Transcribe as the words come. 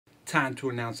time to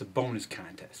announce a bonus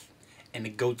contest. And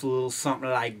it goes a little something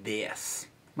like this.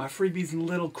 MyFreebeez and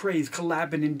LilCrazed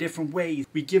collabing in different ways.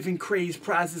 We giving Crazed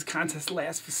prizes. Contest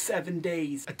lasts for 7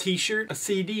 days. A t-shirt, a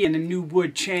CD, and a new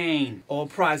wood chain. All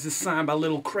prizes signed by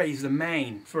LilCrazed the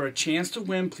main. For a chance to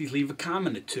win, please leave a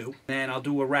comment or two. And I'll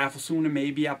do a raffle soon and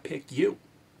maybe I'll pick you.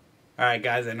 Alright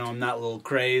guys, I know I'm not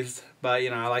LilCrazed, but you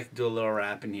know, I like to do a little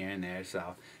rapping here and there,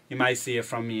 so you might see it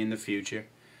from me in the future.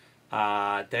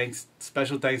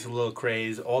 Special thanks to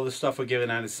LilCrazed. All the stuff we're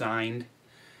giving out is signed.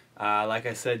 Like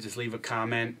I said, just leave a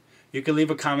comment. You can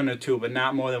leave a comment or two, but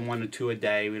not more than 1 or 2 a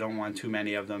day. We don't want too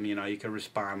many of them. You know, you can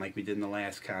respond like we did in the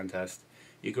last contest.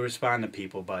 You can respond to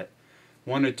people, but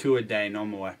 1 or 2 a day, no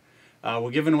more.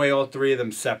 We're giving away all 3 of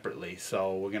them separately,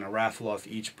 so we're going to raffle off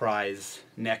each prize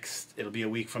next. It'll be a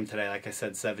week from today, like I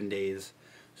said, 7 days.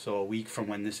 So a week from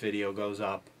when this video goes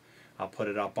up. I'll put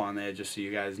it up on there just so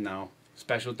you guys know.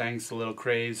 Special thanks to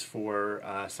LilCrazed for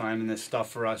signing this stuff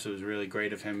for us. It was really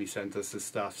great of him. He sent us this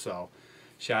stuff, so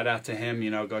shout out to him. You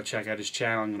know, go check out his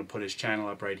channel. I'm going to put his channel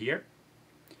up right here.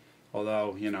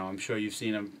 Although, you know, I'm sure you've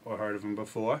seen him or heard of him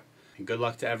before. And good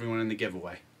luck to everyone in the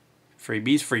giveaway.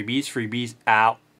 Freebeez, freebeez, freebeez, out.